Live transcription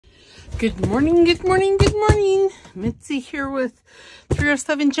Good morning, good morning, good morning. Mitzi here with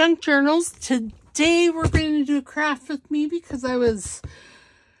 307 Junk Journals. Today we're going to do a craft with me because I was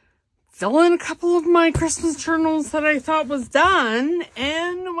filling a couple of my Christmas journals that I thought was done,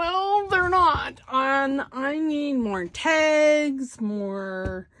 and well, they're not. And I need more tags,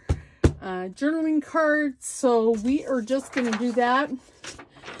 more journaling cards, so we are just going to do that.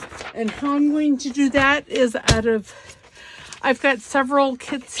 And how I'm going to do that is I've got several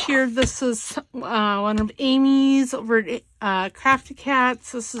kits here. This is one of Amy's over at Crafty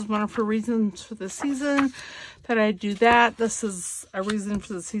Cats. This is one of her reasons for the season that I do that. This is a reason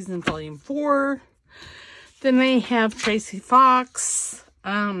for the season volume 4. Then I have Tracy Fox,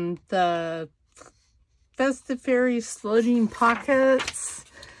 the Festive Fairies Floating Pockets,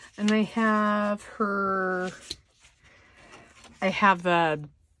 and I have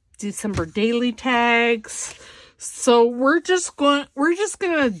December daily tags. So we're just gonna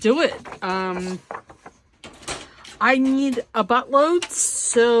do it. I need a buttload.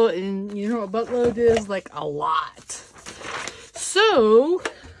 So, and you know, a buttload is like a lot. So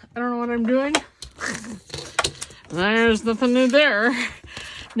I don't know what I'm doing. There's nothing new there.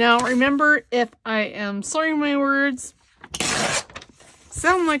 Now remember, if I am slurring my words,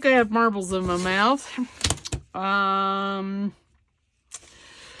 sound like I have marbles in my mouth.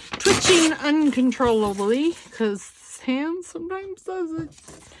 Twitching uncontrollably, because hand sometimes does it.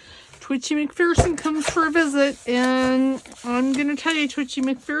 Twitchy McPherson comes for a visit, and I'm going to tell you, Twitchy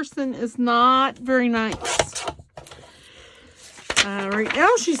McPherson is not very nice. Right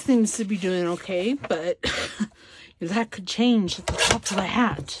now, she seems to be doing okay, but that could change at the top of the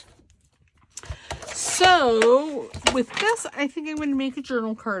hat. So, with this, I think I'm going to make a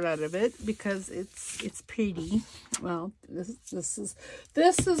journal card out of it because it's pretty. Well, this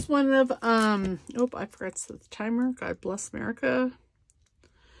is one of oh, I forgot to set the timer. God bless America.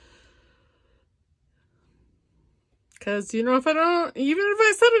 Because you know, even if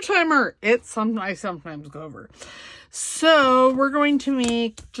I set a timer, I sometimes go over. So we're going to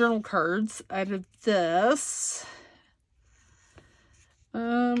make journal cards out of this. I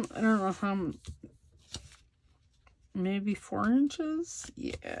don't know how. Maybe 4 inches?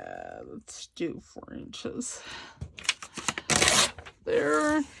 Yeah, let's do 4 inches.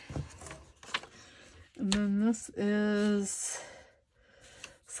 There. And then this is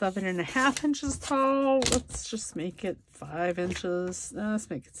 7.5 inches tall. Let's just make it 5 inches. No, let's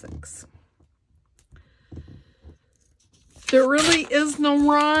make it 6. There really is no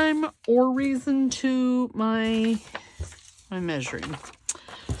rhyme or reason to my measuring.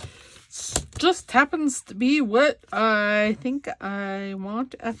 Just happens to be what I think I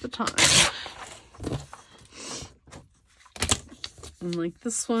want at the time. And like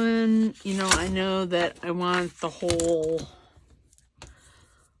this one, you know, I know that I want the whole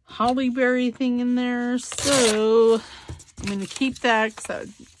holly berry thing in there, so I'm going to keep that because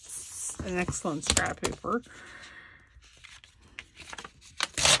that's an excellent scrap paper.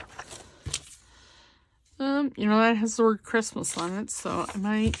 You know, that has the word Christmas on it, so I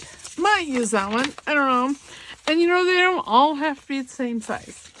might use that one. I don't know. And you know, they don't all have to be the same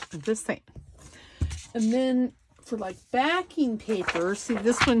size. I'm just saying. And then for like backing paper, see,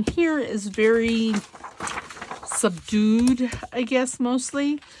 this one here is very subdued, I guess,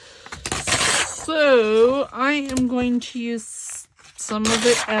 mostly. So I am going to use some of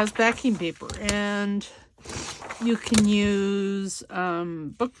it as backing paper, and you can use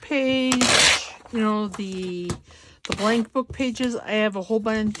book page. You know, the blank book pages. I have a whole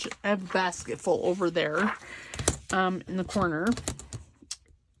bunch. I have a basket full over there in the corner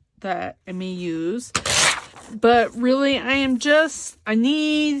that I may use. But really, I need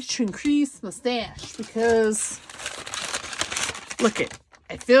to increase my stash because, look it,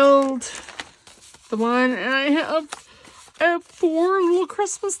 I filled the one, and I have 4 little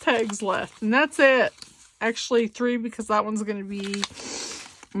Christmas tags left, and that's it. Actually, 3, because that one's going to be,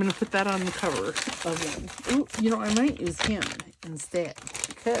 I'm going to put that on the cover of one. Ooh, you know, I might use him instead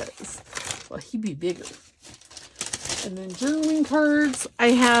because, well, he'd be bigger. And then journaling cards,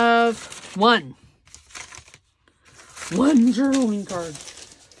 I have one journaling card.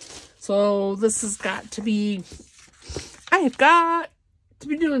 So this has got to be, I have got to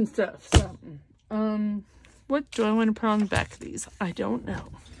be doing stuff. So, what do I want to put on the back of these? I don't know.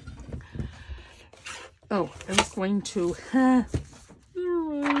 Oh, I was going to, never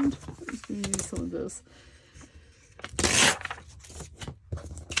mind. I'm just going to use some of this.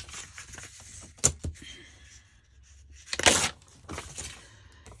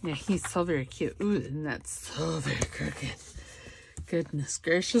 Yeah, he's so very cute. Ooh, and that's so very crooked. Goodness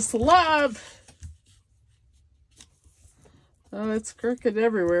gracious alive. Oh, it's crooked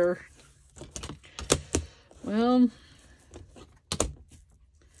everywhere. Well,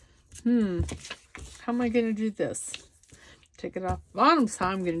 how am I going to do this? Take it off the bottom, so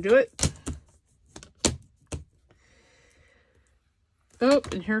I'm going to do it. Oh,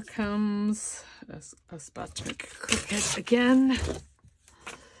 and here comes, I was about to make it crooked again.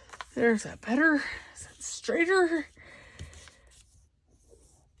 There's that better. Is that straighter?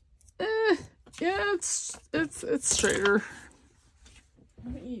 Yeah, it's straighter.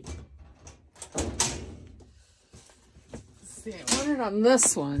 Let me eat. Let's see, I want it on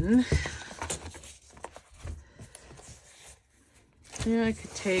this one. Yeah, I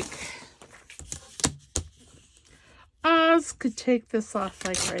could take this off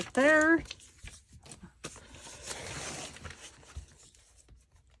like right there.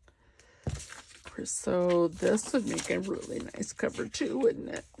 So this would make a really nice cover too, wouldn't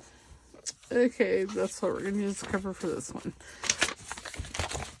it? Okay, that's what we're going to use the cover for this one.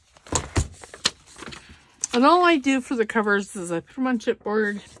 And all I do for the covers is I put them on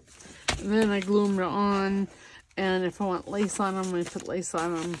chipboard, and then I glue them on. And if I want lace on them, I put lace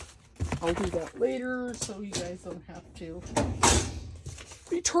on them. I'll do that later, so you guys don't have to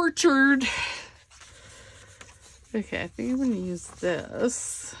be tortured. Okay, I think I'm going to use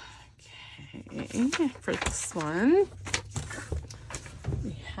this. Okay, for this one,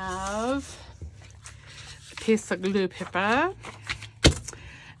 we have a piece of glue paper,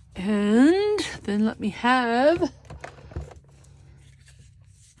 and then let me have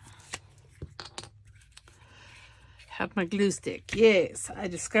my glue stick. Yes, I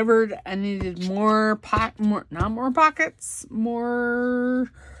discovered I needed more pockets, more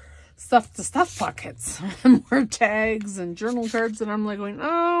stuff to stuff pockets, more tags and journal cards, and I'm like going,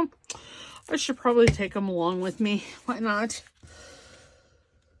 oh, I should probably take them along with me. Why not?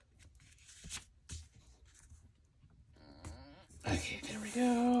 Okay, there we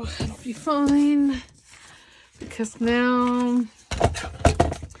go. That'll be fine. Because now,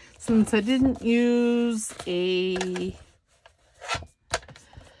 since I didn't use a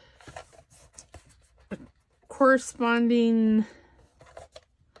corresponding,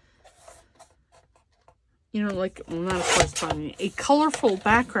 you know, like, well, not a corresponding, a colorful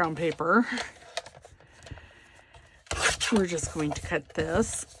background paper, we're just going to cut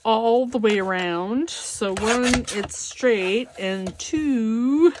this all the way around. So one, it's straight, and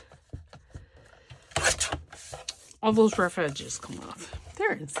two, all those rough edges come off.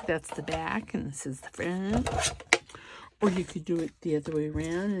 There, and see, that's the back, and this is the front. Or you could do it the other way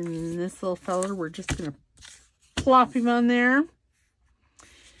around, and this little fella, we're just going to plop him on there.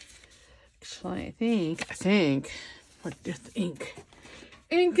 Actually, I think, what is ink?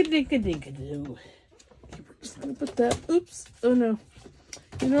 Ink-a-dink-a-dink-a-doo. Okay, we're just going to put that, oops, oh no.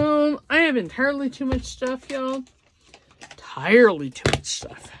 You know, I have entirely too much stuff, y'all. Entirely too much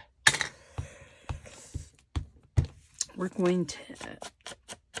stuff. We're going to,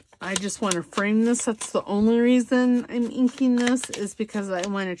 I just want to frame this. That's the only reason I'm inking this, is because I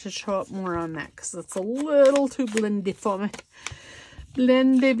wanted to show up more on that, because it's a little too blendy for me.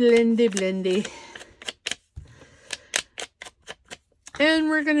 Blendy, blendy, blendy. And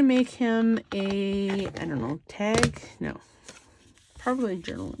we're going to make him a, I don't know, tag? No. Probably a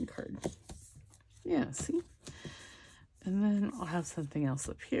journaling card. Yeah, see? And then I'll have something else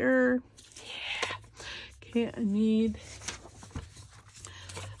up here. Yeah. Okay, I need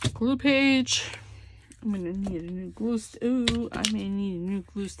a glue page. I'm going to need a new glue stick. Ooh, I may need a new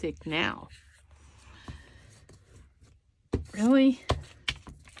glue stick now. Really?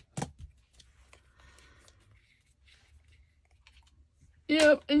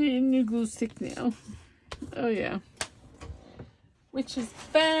 Yep, I need a new glue stick now. Oh, yeah. Which is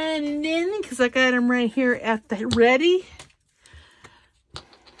fun, because I got them right here at the ready.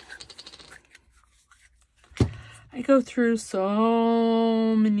 I go through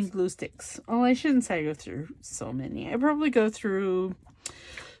so many glue sticks. Oh, I shouldn't say I go through so many. I probably go through,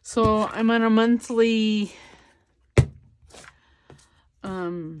 so I'm on a monthly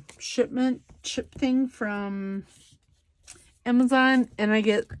ship thing from Amazon, and I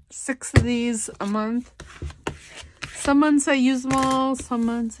get 6 of these a month. Some months I use them all, some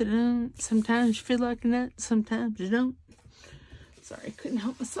months I don't. Sometimes you feel like a nut, sometimes you don't. Sorry, I couldn't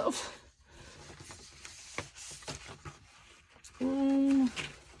help myself. Do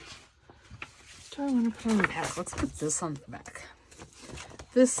I want to put on the back? Let's put this on the back.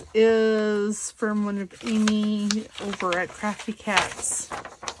 This is from one of Amy over at Crafty Cat's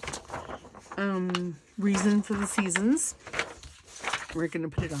Reason for the Seasons. We're going to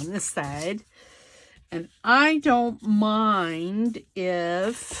put it on this side. And I don't mind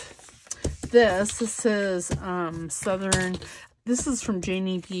if this is Southern, this is from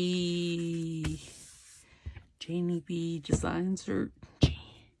Janie B. Janie B Designs or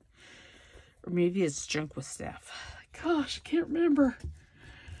maybe it's Junk with Staff. Gosh, I can't remember.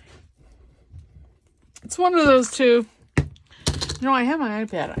 It's one of those two. You know, I have my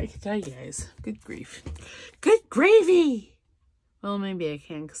iPad. I can tell you guys. Good grief. Good gravy! Well, maybe I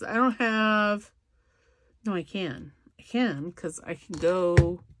can because I don't have... No, I can. I can because I can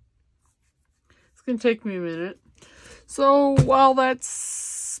go... It's going to take me a minute. So, while that's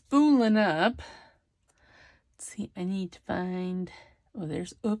spooling up... Let's see, I need to find... Oh,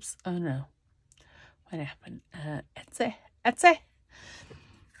 there's... Oops. Oh, no. What happened? Etsy.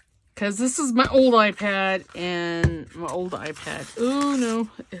 Because this is my old iPad, and my old iPad. Oh, no.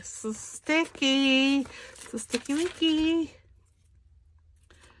 It's so sticky. It's a sticky wicky.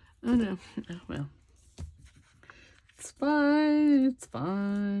 Oh, no. Oh, well. It's fine. It's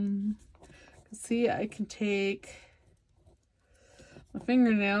fine. See, I can take my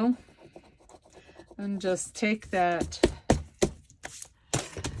fingernail and just take that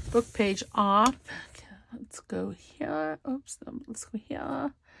book page off. Okay, let's go here. Oops, no, let's go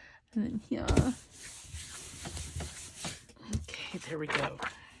here. And then here. Okay, there we go.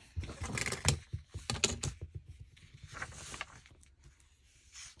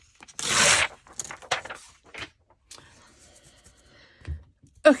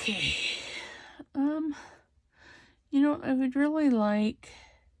 Okay. You know, I would really like...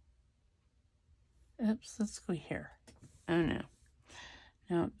 Oops, let's go here. Oh, no.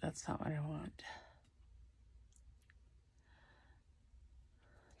 No, that's not what I want.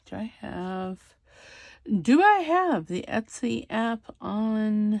 Do I have the Etsy app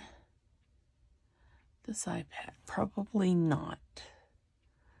on this iPad? Probably not.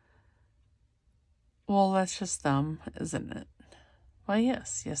 Well, that's just dumb, isn't it? Well,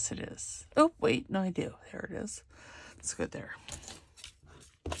 yes. Yes, it is. Oh, wait. No, I do. There it is. Let's go there.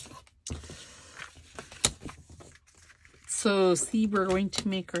 So, see, we're going to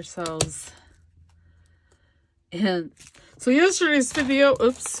make ourselves... And so yesterday's video,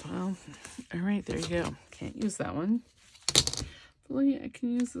 oops, well, all right, there you go. Can't use that one. Hopefully I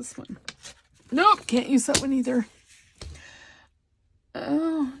can use this one. Nope, can't use that one either.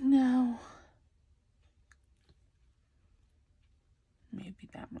 Oh, no. Maybe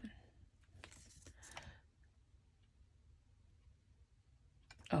that one.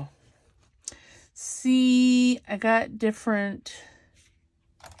 Oh. See, I got different...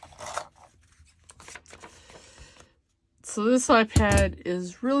 So this iPad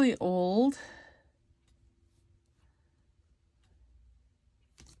is really old.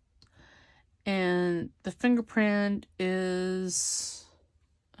 And the fingerprint is...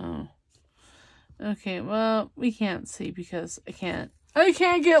 Oh. Okay, well, we can't see because I can't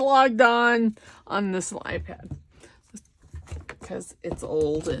get logged on this iPad. Because it's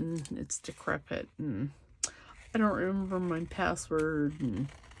old and it's decrepit and I don't remember my password and...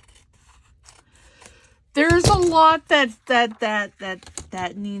 There's a lot that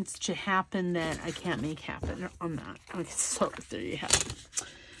needs to happen that I can't make happen on that. Okay, so there you have it.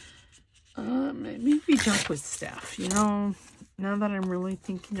 Maybe Junk with Staff. You know, now that I'm really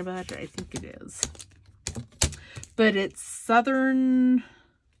thinking about it, I think it is. But it's Southern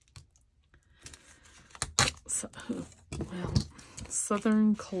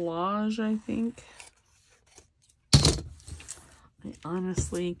Collage, I think. I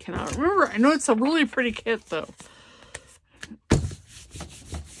honestly cannot remember. I know it's a really pretty kit, though.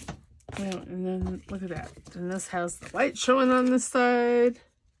 Yeah, and then, look at that. And this has the light showing on this side.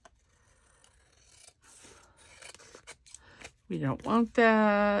 We don't want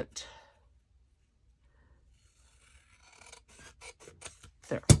that.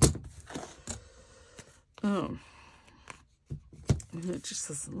 There. Oh. And it just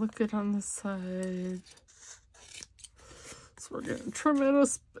doesn't look good on this side. We're going to trim it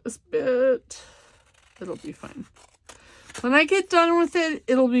a bit. It'll be fine. When I get done with it,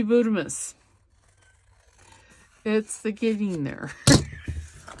 it'll be Budamus. It's the getting there.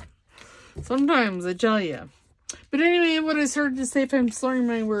 Sometimes, I tell you. But anyway, what I started to say, if I'm slurring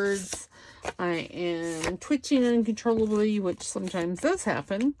my words, I am twitching uncontrollably, which sometimes does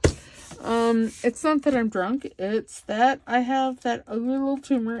happen. It's not that I'm drunk. It's that I have that ugly little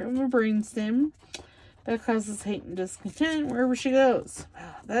tumor in my brainstem. That causes hate and discontent wherever she goes.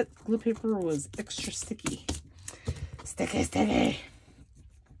 Wow, that glue paper was extra sticky. Sticky, sticky.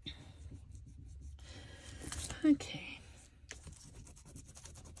 Okay.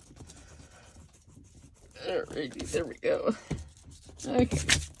 Alrighty, there we go. Okay.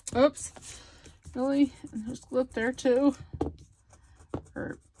 Oops. Really? There's glue up there too?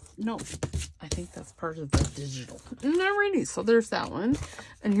 Or, nope. I think think that's part of the digital. Alrighty, so there's that one.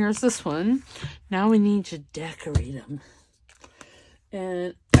 And here's this one. Now we need to decorate them.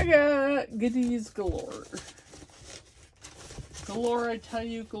 And I got goodies galore. Galore, I tell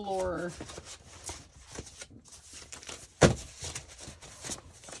you, galore.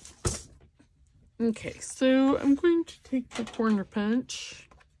 Okay, so I'm going to take the corner punch.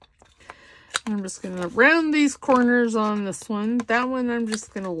 I'm just going to round these corners on this one. That one I'm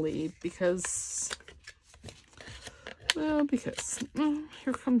just going to leave because, well, oh,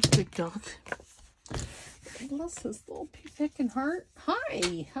 here comes Big Dog. Bless his little pea-picking heart.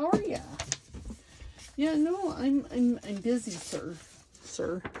 Hi, how are ya? Yeah, no, I'm busy, sir.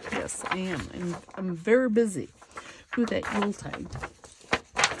 Sir, yes, I am. I'm very busy. Ooh, that Yuletide.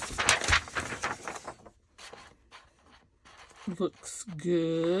 Looks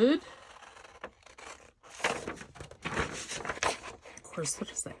good. Of course,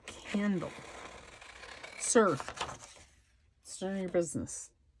 what is that candle? Sir, it's none of your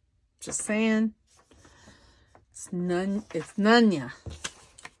business. Just saying. It's none.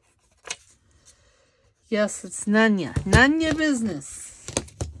 Yes, it's none ya business.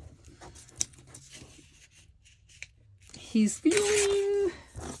 He's feeling,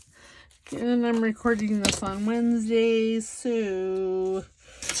 and I'm recording this on Wednesday, so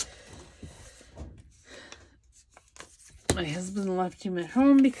my husband left him at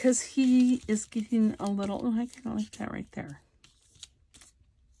home because he is getting a little, oh, I kind of like that right there.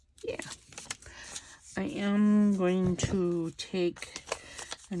 Yeah. I am going to take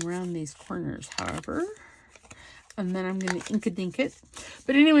and round these corners, however, and then I'm going to ink-a-dink it.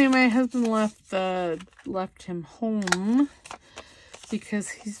 But anyway, my husband left him home because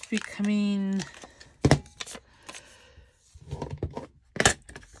he's becoming,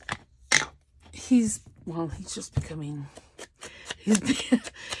 he's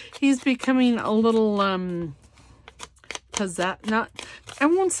becoming a little, I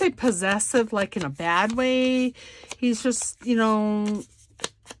won't say possessive like in a bad way. He's just, you know,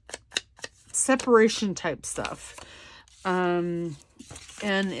 separation type stuff. And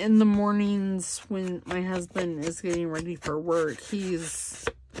in the mornings when my husband is getting ready for work, he's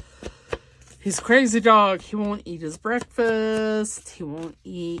crazy dog. He won't eat his breakfast.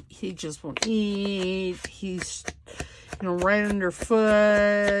 He just won't eat. He's, you know, right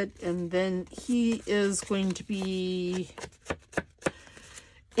underfoot. And then he is going to be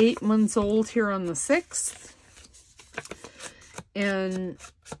 8 months old here on the 6th. And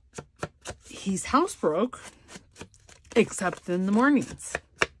he's housebroke, except in the mornings.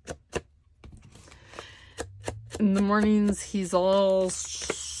 In the mornings, he's all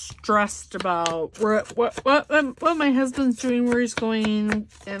stressed about what my husband's doing, where he's going,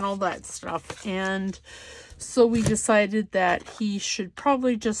 and all that stuff. And so we decided that he should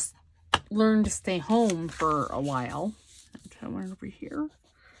probably just learn to stay home for a while. I went over here.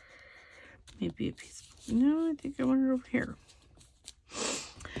 Maybe a piece. No, I think I went over here.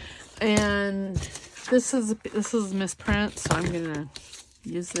 And this is misprint, so I'm gonna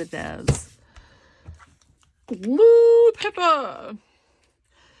use it as Blue Peppa.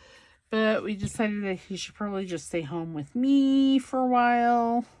 But we decided that he should probably just stay home with me for a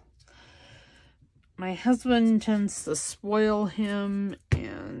while. My husband tends to spoil him,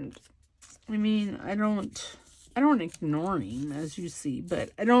 and I mean, I don't ignore him, as you see,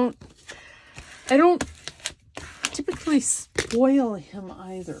 but I don't typically spoil him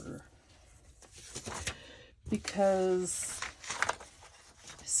either. Because,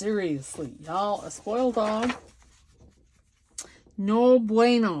 seriously, y'all, a spoiled dog, no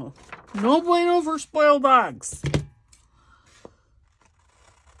bueno. No bueno for spoiled dogs.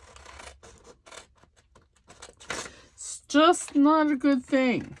 It's just not a good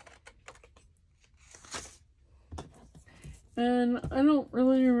thing. And I don't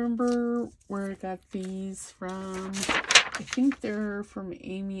really remember where I got these from. I think they're from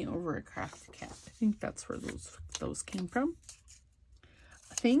Amy over at Crafty Cat. I think that's where those came from.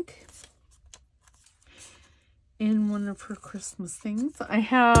 I think. In one of her Christmas things. I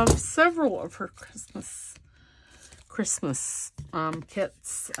have several of her Christmas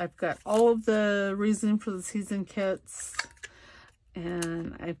kits. I've got all of the Reason for the Season kits.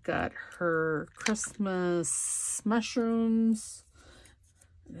 And I've got her Christmas mushrooms.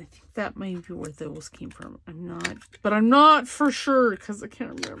 I think that might be where those came from. I'm not for sure because I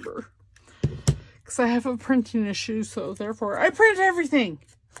can't remember. Because I have a printing issue, so therefore I print everything.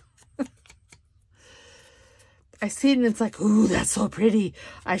 I see it and it's like, ooh, that's so pretty.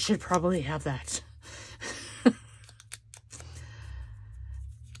 I should probably have that.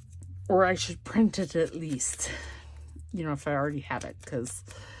 Or I should print it at least. You know, if I already have it. Because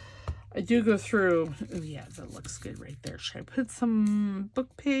I do go through. Oh yeah, that looks good right there. Should I put some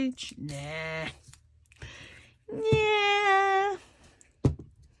book page? Nah. Yeah.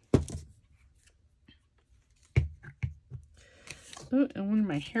 Oh, and one of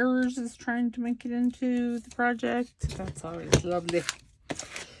my hairs is trying to make it into the project. That's always lovely.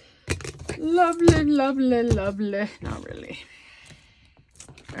 Lovely, lovely, lovely. Not really.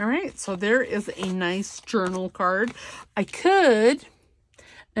 All right, so there is a nice journal card. I could,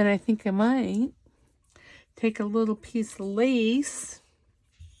 and I think I might, take a little piece of lace.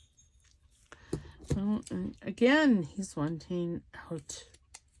 Oh, and again, he's wanting out.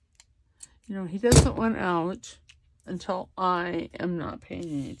 You know, he doesn't want out until I am not paying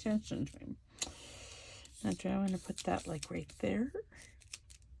any attention to him. Now, do I want to put that like right there?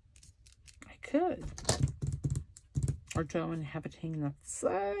 I could. Or do I want to have it hanging off the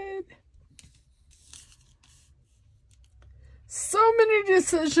side? So many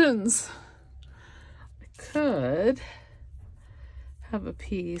decisions. I could have a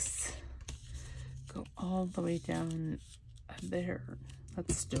piece go all the way down there.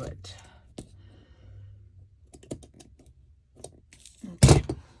 Let's do it. Okay.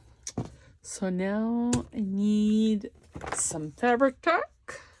 So now I need some fabric tack.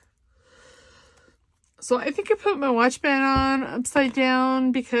 So I think I put my watch band on upside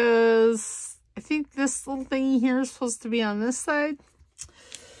down because I think this little thingy here is supposed to be on this side.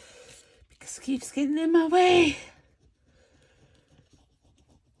 Because it keeps getting in my way.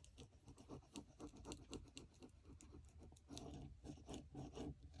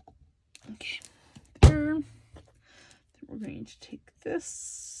 Okay, there. Then we're going to take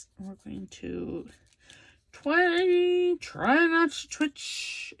this and we're going to try not to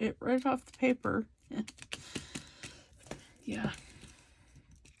twitch it right off the paper. Yeah.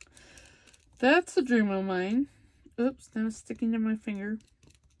 That's a dream of mine. Oops, now it's sticking to my finger.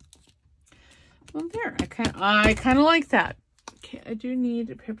 Well, there. I kind of like that. Okay, I do need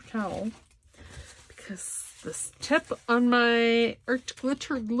a paper towel because this tip on my art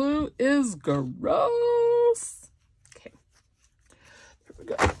glitter glue is gross. Okay, there we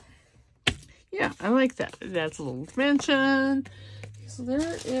go. Yeah, I like that. That's a little dimension. So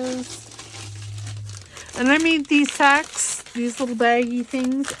there is, and I made these sacks, these little baggy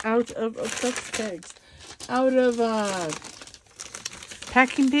things out of that's bags, out of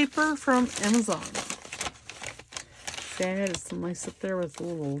packing paper from Amazon. See, I had some nice up there with a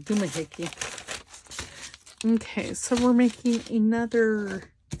little doomahickey. Okay, so we're making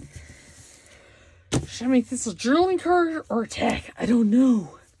another. Should I make this a journaling card or a tag? I don't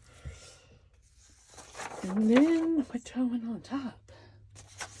know. And then what do I want on top?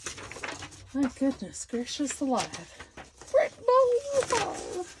 My goodness gracious alive.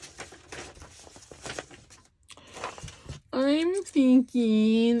 I'm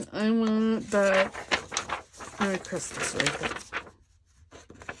thinking I want that Merry Christmas right there.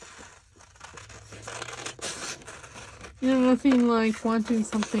 You know, nothing like wanting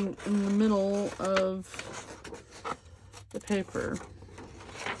something in the middle of the paper.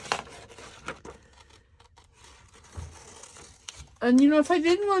 And you know, if I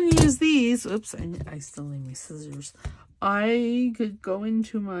didn't want to use these, oops, I still need my scissors. I could go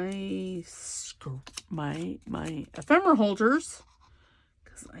into my ephemera holders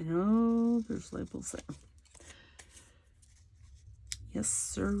because I know there's labels there. Yes,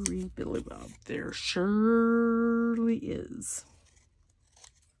 sirree, Billy Bob. There surely is.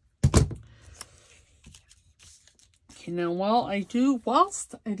 Okay, now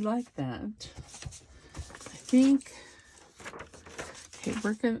whilst I like that, I think. Okay,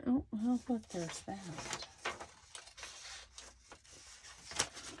 we're gonna. Oh, well, look, there's that.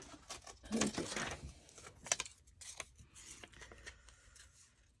 Oh dear.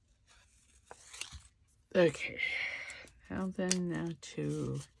 Okay. Now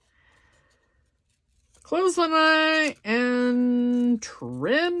to close one eye and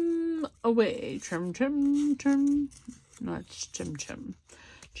trim away. Trim, trim, trim. Not chim, chim.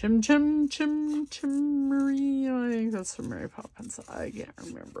 Chim, chim, chim, chim, Marie. I think that's from Mary Poppins. I can't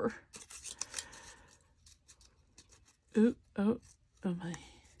remember. Ooh, oh my.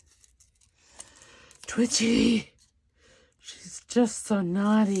 Twitchy. She's just so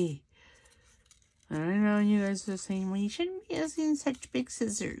naughty. I know you guys are saying, well, you shouldn't be using such big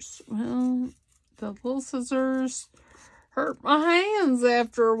scissors. Well, the little scissors hurt my hands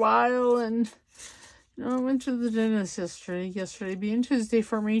after a while. And, you know, I went to the dentist yesterday being Tuesday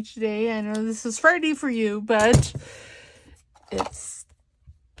for me today. I know this is Friday for you, but it's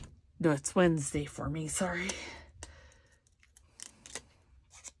Wednesday for me. Sorry.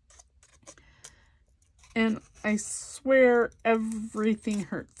 And I swear everything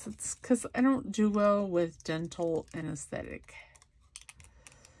hurts. It's because I don't do well with dental anesthetic.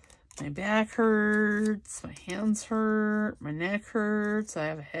 My back hurts, my hands hurt, my neck hurts, I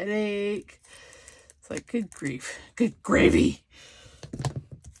have a headache. It's like, good grief, good gravy.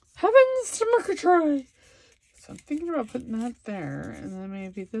 Heavens to Murgatroyd. So I'm thinking about putting that there, and then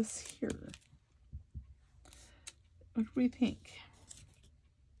maybe this here. What do we think?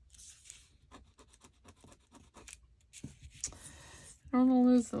 I don't want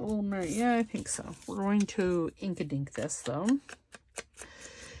to lose that little mirror. Yeah, I think so. We're going to ink-a-dink this, though.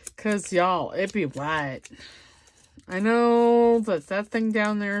 Because, y'all, it'd be white. I know that that thing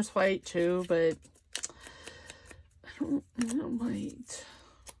down there is white, too, but I don't want white.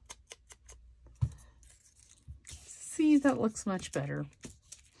 See, that looks much better.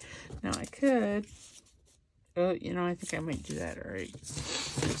 Now, I could... Oh, you know, I think I might do that. All right.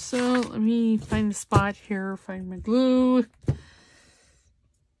 So, let me find a spot here, find my glue.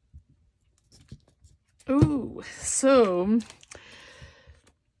 Oh, so...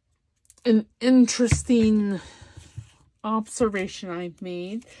 an interesting observation I've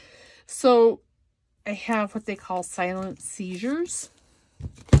made. So I have what they call silent seizures.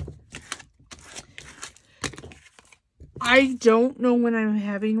 I don't know when I'm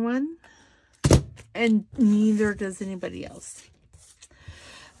having one, and neither does anybody else.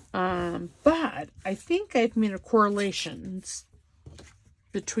 But I think I've made a correlation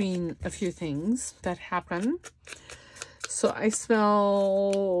between a few things that happen. So I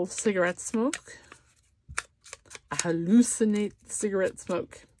smell cigarette smoke. I hallucinate cigarette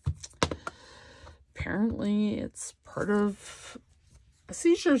smoke. Apparently it's part of a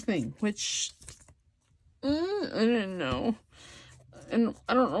seizure thing, which I didn't know. And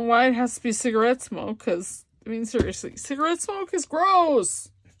I don't know why it has to be cigarette smoke, because, I mean, seriously, cigarette smoke is gross.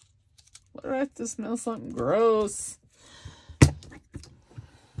 Why do I have to smell something gross?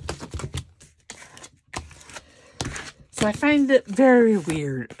 So I find it very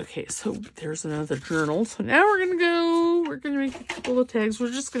weird. Okay, so there's another journal. So now we're going to make a couple of tags.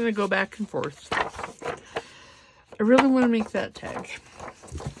 We're just going to go back and forth. I really want to make that tag.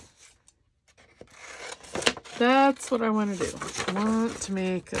 That's what I want to do. I want to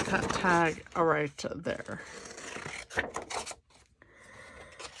make that tag right there. I'm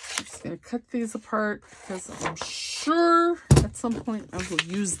just going to cut these apart because I'm sure at some point I will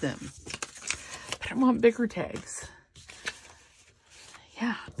use them. But I want bigger tags.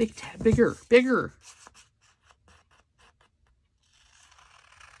 Yeah, big tag, bigger.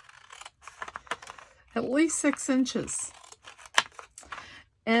 At least 6 inches.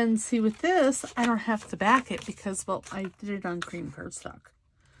 And see, with this, I don't have to back it because, well, I did it on cream cardstock.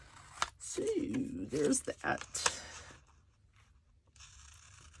 So, there's that.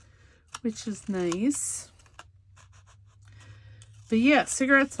 Which is nice. But yeah,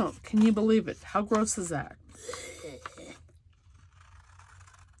 cigarette smoke. Can you believe it? How gross is that?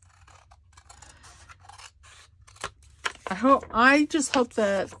 I just hope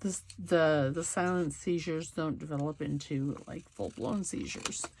that the silent seizures don't develop into like full-blown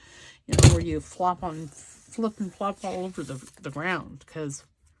seizures, you know, where you flip and flop all over the ground, because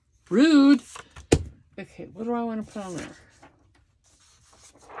rude. Okay, what do I want to put on there?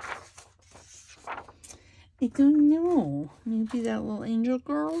 I don't know. Maybe that little angel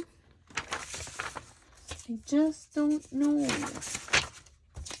girl? I just don't know.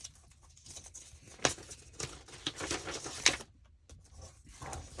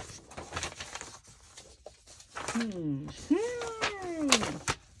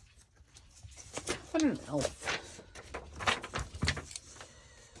 What an elf.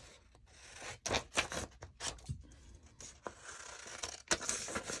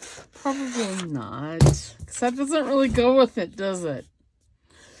 Probably not. Because that doesn't really go with it, does it?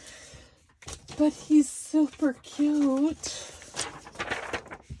 But he's super cute.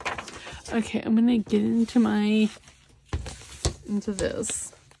 Okay, I'm going to get into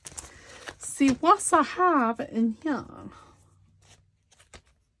this. See what I have in here.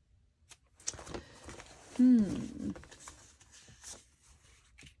 New.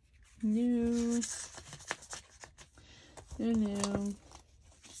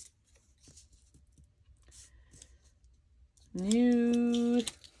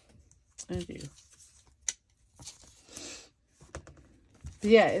 I do.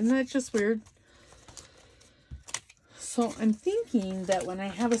 Yeah, isn't that just weird? So I'm thinking that when I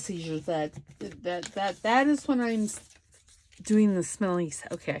have a seizure, that is when I'm doing the smelly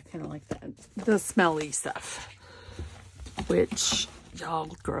stuff. Okay, I kind of like that. The smelly stuff. Which,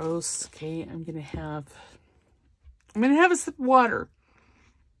 y'all, gross. Okay, I'm gonna have a sip of water.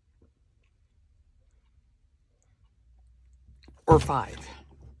 or 5.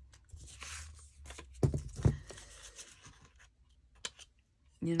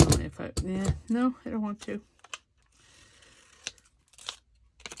 You know, if I, yeah, no, I don't want to.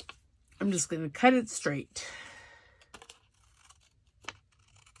 I'm just going to cut it straight.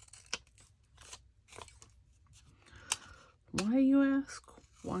 Why, you ask?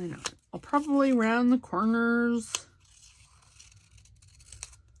 Why not? I'll probably round the corners.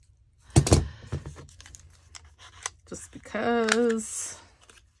 Just because.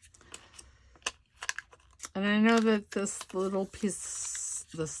 And I know that this little piece,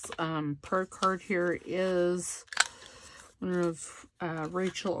 this pro card here is one of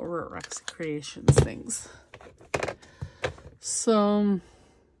Rachel over at Roxy Creations things. So,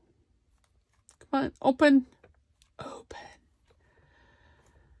 come on, open. Open.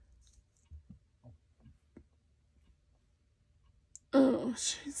 Oh,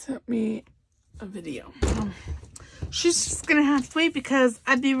 she sent me a video. She's just gonna have to wait because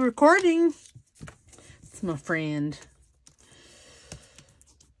I'd be recording. It's my friend.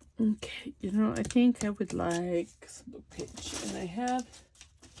 Okay, you know, I think I would like some book page, and I have.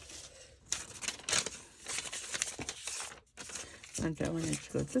 And I wanted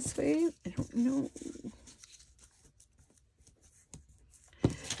to go this way. I don't know.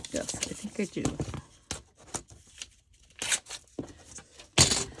 Yes, I think I do.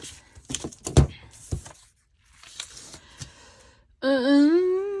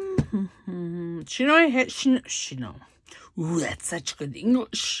 She know I had, she know. Ooh, that's such good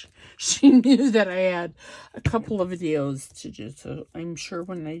English. She knew that I had a couple of videos to do, so I'm sure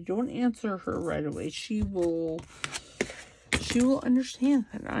when I don't answer her right away, she will understand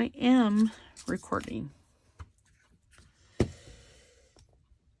that I am recording.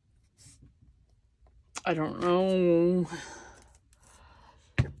 I don't know,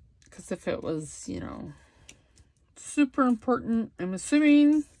 because if it was, you know, super important, I'm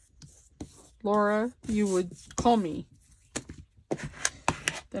assuming, Laura, you would call me.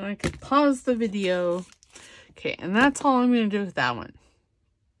 Then I could pause the video. Okay, and that's all I'm going to do with that one.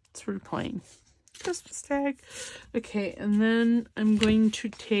 It's really plain. Christmas tag. Okay, and then I'm going to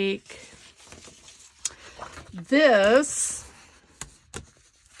take this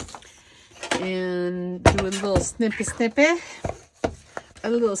and do a little snippy. A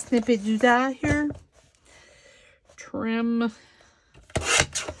little snippy doodah here. Trim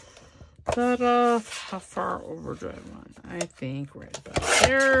that off. How far over do I want? I think right about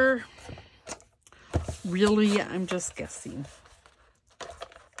there. Really, I'm just guessing.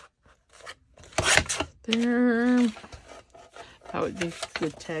 There. That would make a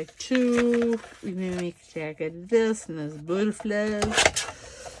good tag too. We may make a tag out of this and this butterflies.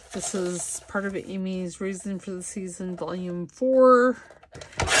 This is part of Amy's Reason for the Season Volume 4,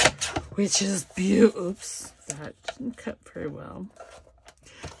 which is beautiful. Oops, that didn't cut very well.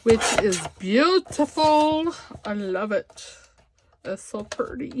 Which is beautiful. I love it. That's so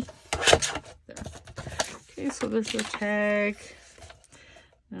pretty. There. Okay, so there's the tag.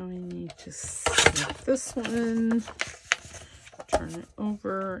 Now I need to snip this one. Turn it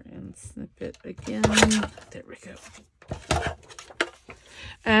over and snip it again. There we go.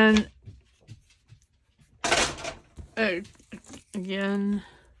 And again,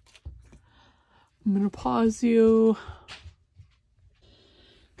 I'm going to pause you.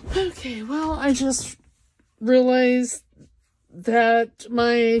 Okay, well, I just realized that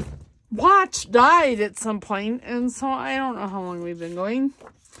my watch died at some point, and so I don't know how long we've been going.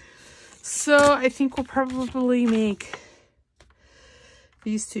 So I think we'll probably make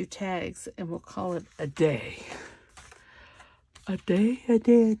these 2 tags, and we'll call it a day. A day, a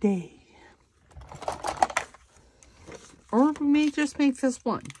day, a day. Or we may just make this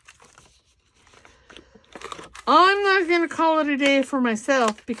one. I'm not going to call it a day for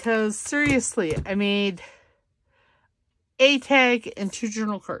myself because, seriously, I made a tag and 2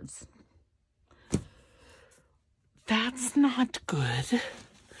 journal cards. That's not good.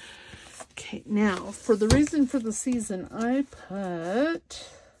 Okay, now, for the Reason for the Season, I put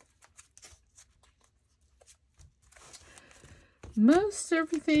most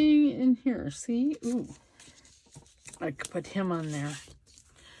everything in here. See? Ooh. I could put him on there.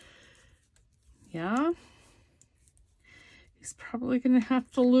 Yeah. He's probably going to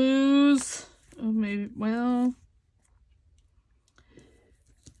have to lose. Oh, maybe, well.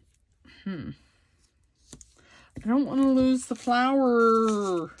 I don't want to lose the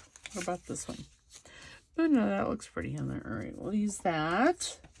flower. What about this one? Oh, no, that looks pretty on there. All right, we'll use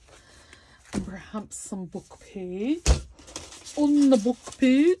that. And perhaps some book page. On the book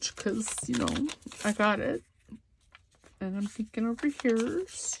page, because, you know, I got it. And I'm thinking over here,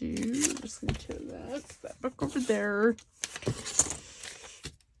 so just going to tear that book over there.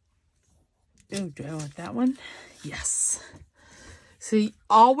 Oh, do I want that one? Yes. So you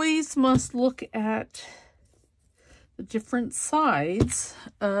always must look at the different sides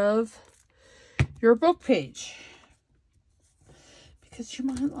of your book page, because you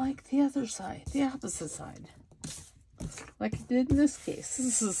might like the other side, the opposite side, like I did in this case.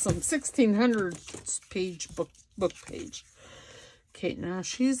 This is some 1600s page book page. Okay, now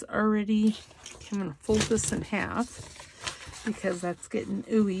she's already, I'm going to fold this in half because that's getting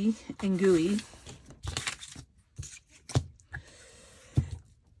ooey and gooey.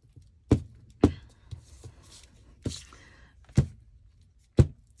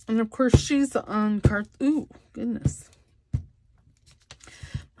 And of course, she's on card. Ooh, goodness.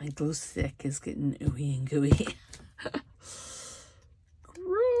 My glue stick is getting ooey and gooey.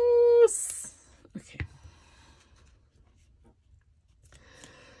 Gross. Okay.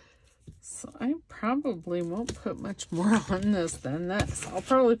 So I probably won't put much more on this than this. I'll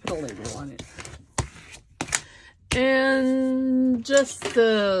probably put a label on it. And just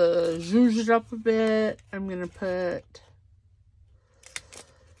to zhuzh it up a bit, I'm going to put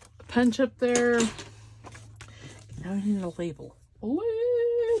punch up there. Now I need a label. A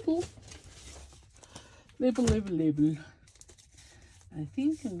label. Label. I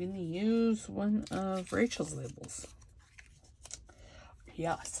think I'm going to use one of Rachel's labels.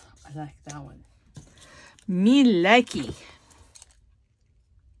 Yes, I like that one. Me likey.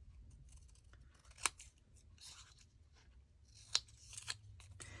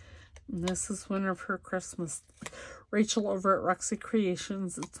 And this is one of her Christmas. Rachel over at Roxy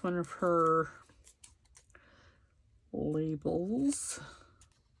Creations. It's one of her labels.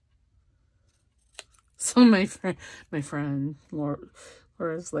 So my friend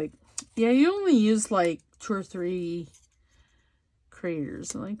Laura's like, yeah, you only use like 2 or 3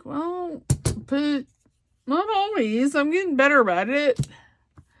 creators. I'm like, well, but not always. I'm getting better about it.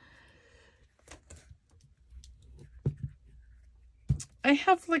 I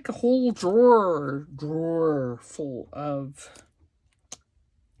have like a whole drawer full of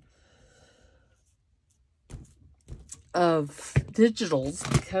digitals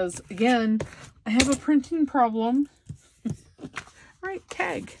because, again, I have a printing problem. Right,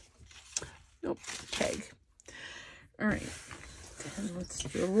 tag. Nope, tag. All right, and let's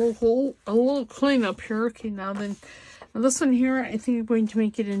do a little cleanup here. Okay, now this one here, I think I'm going to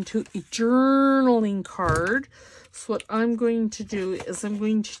make it into a journaling card. So what I'm going to do is I'm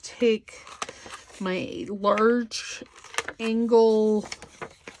going to take my large angle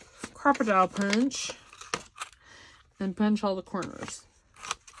crocodile punch and punch all the corners.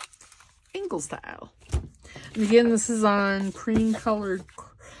 Angle style. And again, this is on cream colored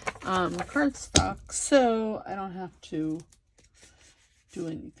cardstock, so I don't have to do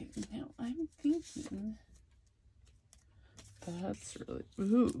anything. Now, I'm thinking that's really,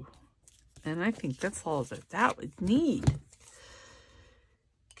 ooh. And I think that's all that would need.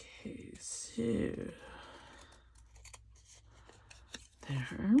 Okay, so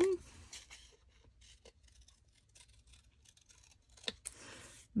there.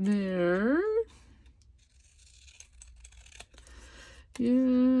 There.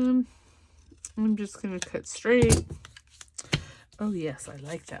 Yeah. I'm just going to cut straight. Oh, yes, I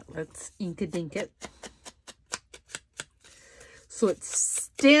like that. Let's ink-a-dink it. So it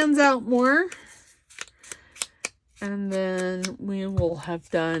stands out more. And then we will have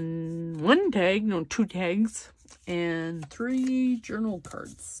done 2 tags, and 3 journal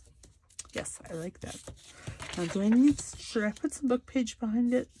cards. Yes, I like that. Now, should I put some book page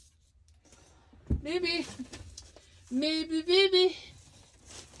behind it? Maybe.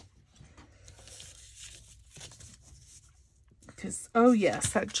 Because, oh yes,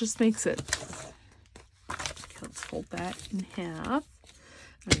 that just makes it. Okay, let's fold that in half.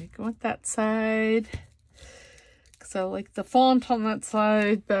 I go with that side. Because I like the font on that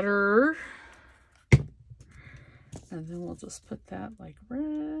side better. And then we'll just put that like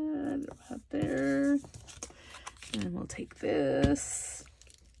right about there. And we'll take this.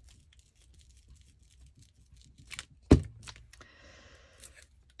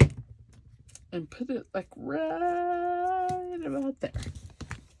 And put it like right about there.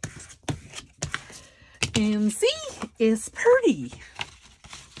 And see, it's pretty.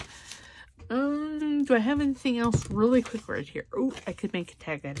 Do I have anything else really quick right here? Oh, I could make a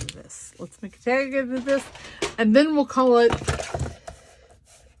tag out of this. Let's make a tag out of this. And then we'll call it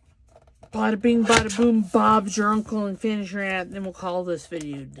Bada Bing, Bada Boom, Bob's Your Uncle and Finish Your Aunt. Then we'll call this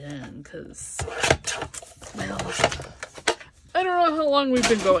video done. Because, well, I don't know how long we've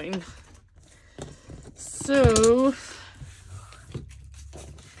been going. So,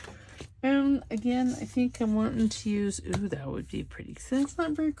 And again, I think I'm wanting to use, ooh, that would be pretty. See, that's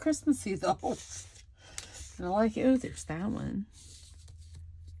not very Christmassy though. And I like, oh, there's that one.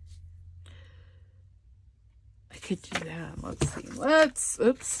 I could do that. Let's see.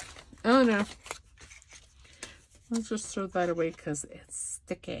 Oops. Oh no. Let's just throw that away because it's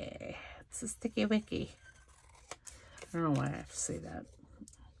sticky. It's a sticky wicky. I don't know why I have to say that.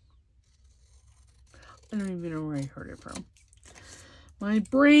 I don't even know where I heard it from. My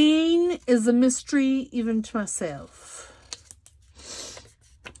brain is a mystery even to myself.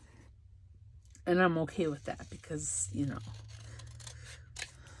 And I'm okay with that because, you know,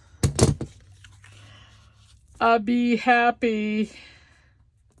 I'll be happy.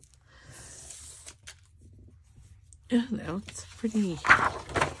 Oh, that's pretty.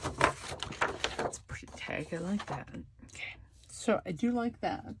 That's a pretty tag. I like that. Okay. So I do like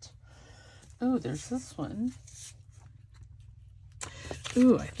that. Oh, there's this one.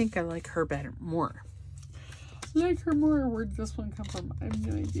 Ooh, I think I like her better, more. I like her more. Where'd this one come from? I have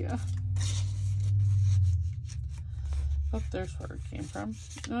no idea. Oh, there's where it came from.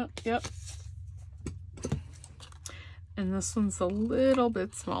 Oh, yep. And this one's a little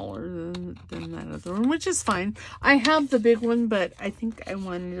bit smaller than that other one, which is fine. I have the big one, but I think I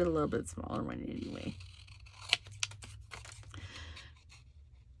wanted a little bit smaller one anyway.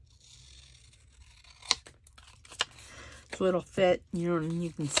 So it'll fit, you know, and you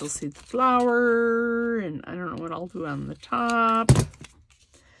can still see the flower, and I don't know what I'll do on the top.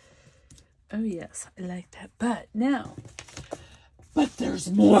 Oh yes, I like that. But now, there's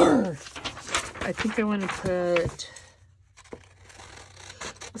more. I think I want to put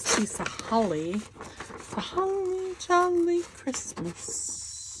this piece of holly. It's a holly jolly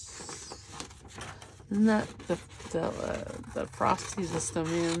Christmas. Isn't that the Frosty the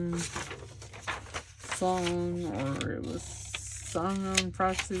Snowman song, or it was sung on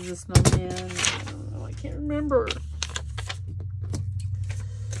Frosty the Snowman? I don't know, I can't remember.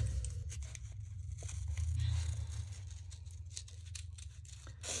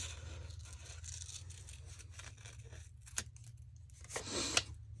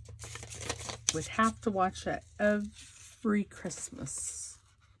 Would have to watch that every Christmas.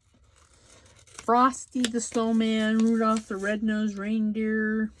 Frosty the Snowman, Rudolph the Red-Nosed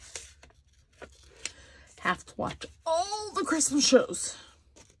Reindeer. Have to watch all the Christmas shows.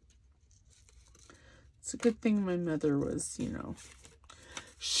 It's a good thing my mother was, you know,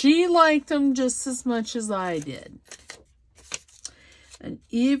 she liked them just as much as I did. And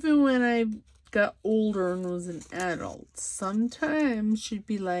even when I got older and was an adult, sometimes she'd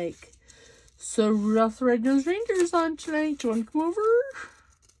be like, so Rudolph the Red-Nosed Reindeer's on tonight. Do you want to come over?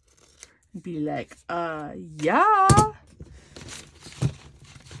 And be like, yeah.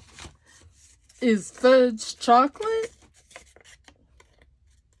 Is fudge chocolate?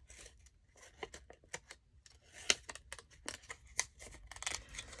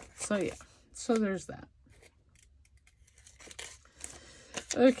 So yeah, so there's that.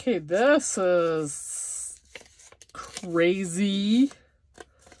 Okay, this is crazy.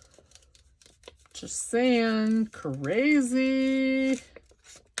 Just saying, crazy.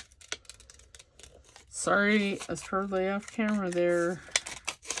 Sorry, I was totally off camera there.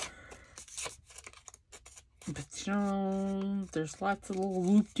 But you know, there's lots of little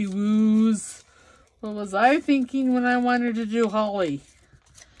whoop-de-woos. What was I thinking when I wanted to do holly?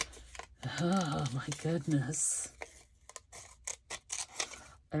 Oh my goodness.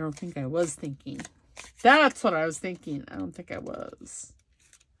 I don't think I was thinking. That's what I was thinking. I don't think I was.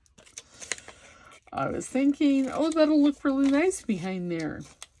 I was thinking, oh, that'll look really nice behind there.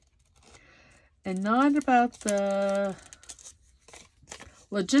 And not about the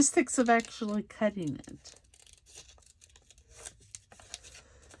logistics of actually cutting it.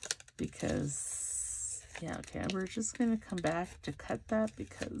 Because, yeah, okay, we're just going to come back to cut that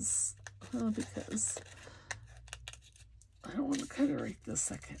because I don't want to cut it right this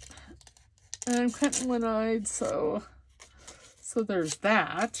second. And I'm cutting one-eyed, so there's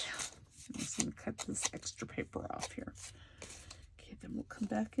that. I'm just going to cut this extra paper off here. Okay, then we'll come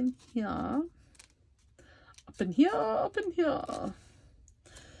back in here. Up in here, up in here.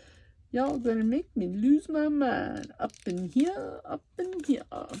 Y'all gonna make me lose my mind. Up in here, up in here.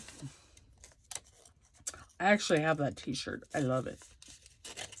 I actually have that t-shirt. I love it.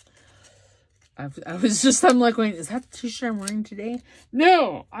 I'm like going, is that the t-shirt I'm wearing today?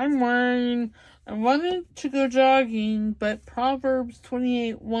 No, I wanted to go jogging, but Proverbs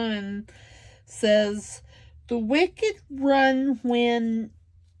 28:1 says, the wicked run when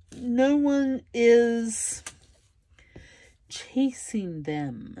no one is chasing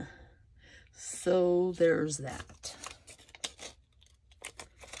them. So there's that.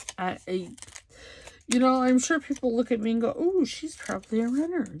 You know, I'm sure people look at me and go, oh, she's probably a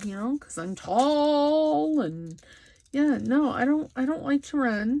runner, you know, because I'm tall and yeah, no, I don't like to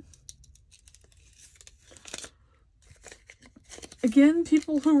run. Again,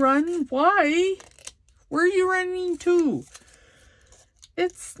 people who run, why? Where are you running to?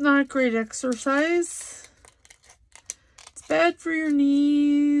 It's not great exercise. It's bad for your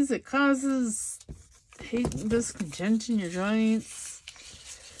knees. It causes pain and discontent in your joints.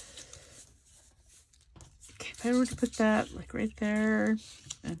 Okay, if I were to put that like right there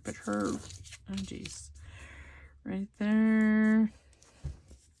and put her, oh geez, right there.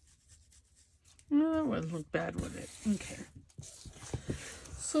 No, that wouldn't look bad, would it? Okay.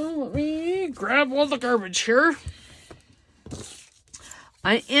 So let me grab all the garbage here.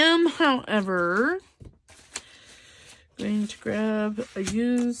 I am, however, going to grab a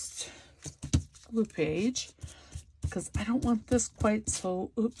used glue page because I don't want this quite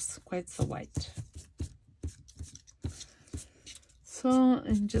so white. So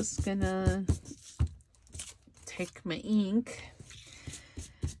I'm just gonna take my ink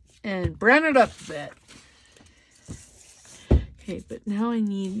and brown it up a bit. Okay, but now I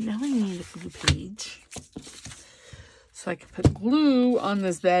need a glue page so I can put glue on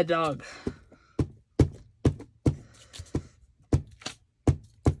this bad dog.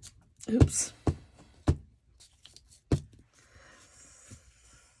 Oops.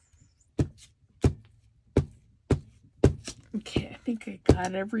 Okay, I think I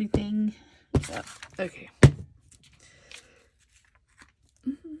got everything. Yep. Okay.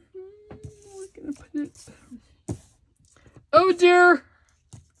 We're gonna put it. Oh dear!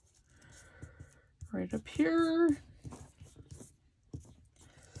 Right up here.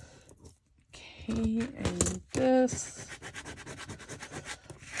 Okay, I need this.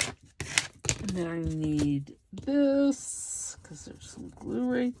 And then I need this, because there's some glue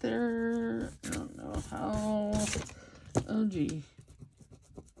right there. I don't know how. Oh gee.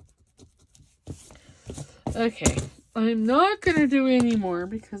 Okay, I'm not going to do any more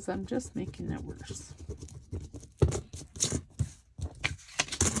because I'm just making it worse.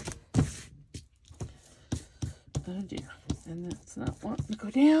 Oh dear. And that's not wanting to go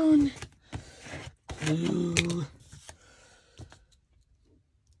down. Glue.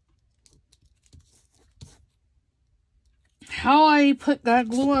 How I put that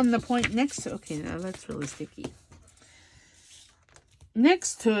glue on the point next to, okay, now that's really sticky.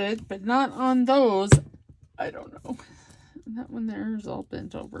 Next to it, but not on those, I don't know. That one there is all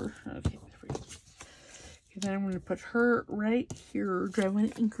bent over. Okay, there we go. Okay, then I'm going to put her right here. Do I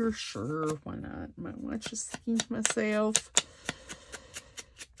want to ink her? Sure, why not? Might want to just ink myself.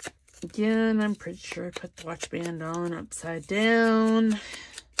 Again, I'm pretty sure I put the watch band on upside down.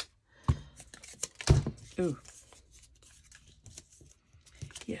 Ooh.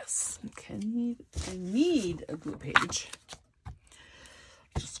 Yes, okay, I need a glue page.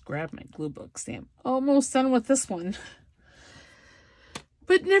 Just grab my glue book stamp. Almost done with this one.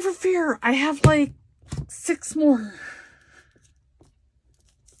 But never fear, I have like 6 more.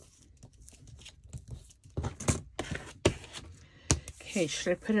 Okay,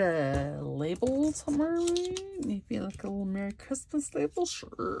 should I put a label somewhere? Maybe like a little Merry Christmas label?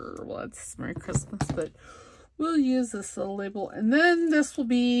 Sure, well, it's Merry Christmas, but we'll use this little label. And then this will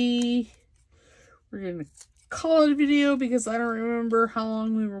be, we're going to call it a video because I don't remember how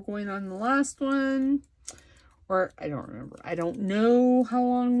long we were going on the last one. Or I don't remember. I don't know how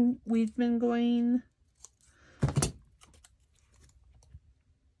long we've been going.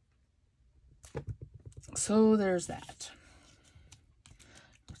 So there's that.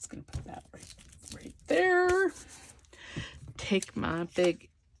 I'm just going to put that right there. Take my big,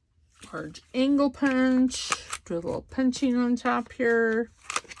 large angle punch. Do a little punching on top here.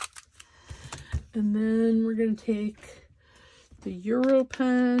 And then we're going to take the Euro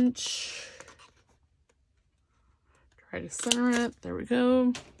punch. Try to center it. There we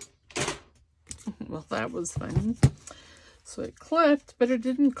go. Well, that was funny. So it clipped, but it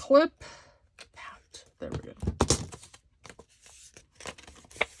didn't clip out. There we go.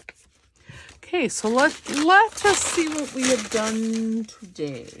 Okay, so let us see what we have done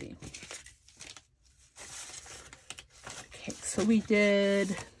today. Okay, so we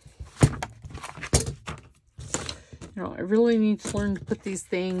did, you know, I really need to learn to put these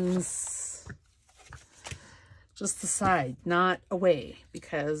things just aside, not away,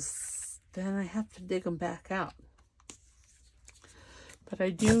 because then I have to dig them back out. But I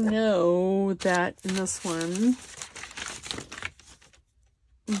do know that in this one,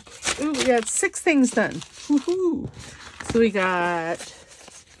 okay, ooh, we got 6 things done. Woohoo! So we got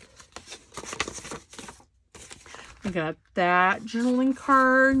We got that journaling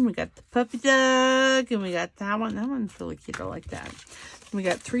card. We got the puppy dog. And we got that one. That one's really cute. I like that. We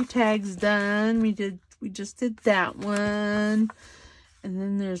got 3 tags done. We just did that one. And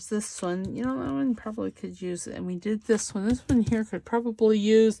then there's this one. You know, that one probably could use it. And we did this one. This one here could probably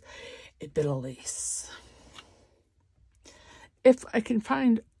use a bit of lace. If I can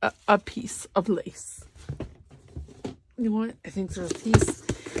find a piece of lace. You know what? I think there's a piece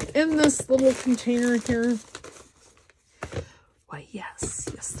in this little container here. Why, yes.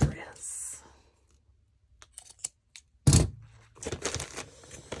 Yes, there is.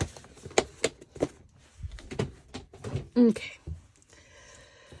 Okay.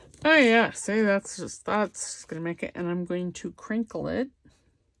 Oh, yeah. See, that's going to make it. And I'm going to crinkle it.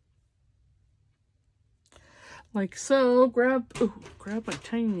 Like so. Grab a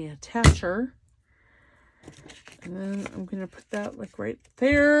tiny attacher. And then I'm going to put that like right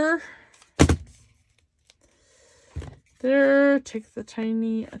there. There. Take the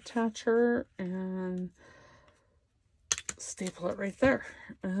tiny attacher and staple it right there.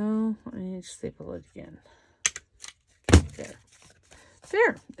 Oh, I need to staple it again. There.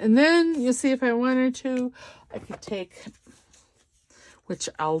 There. And then you see if I wanted to, I could take, which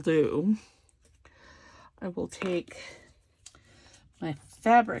I'll do. I will take my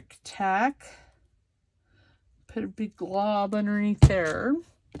fabric tack. Put a big glob underneath there.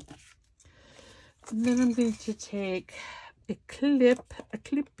 And then I'm going to take a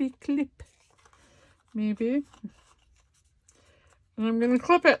clippy clip, maybe. And I'm going to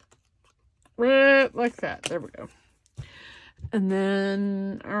clip it right like that. There we go. And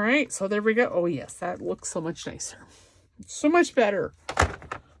then, all right, so there we go. Oh, yes, that looks so much nicer. So much better.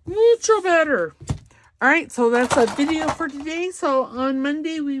 Mucho better. All right, so that's a video for today. So on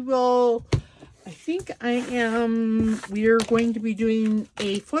Monday, we will... we are going to be doing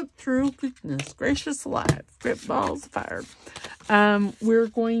a flip through. Goodness gracious alive. Grip balls of fire. We're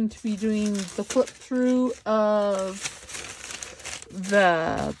going to be doing the flip through of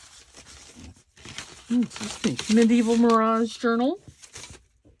the Medieval Mirage journal.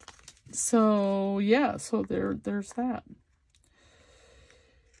 So yeah, so there's that.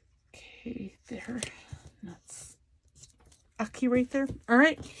 Okay, there. That's Aki right there. All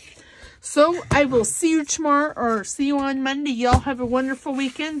right. So, I will see you tomorrow, or see you on Monday. Y'all have a wonderful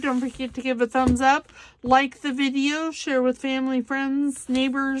weekend. Don't forget to give a thumbs up, like the video, share with family, friends,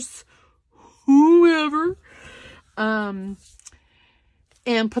 neighbors, whoever. And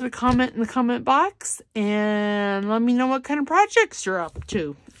put a comment in the comment box, and let me know what kind of projects you're up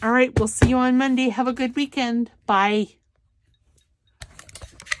to. All right, we'll see you on Monday. Have a good weekend. Bye.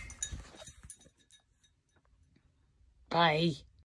 Bye.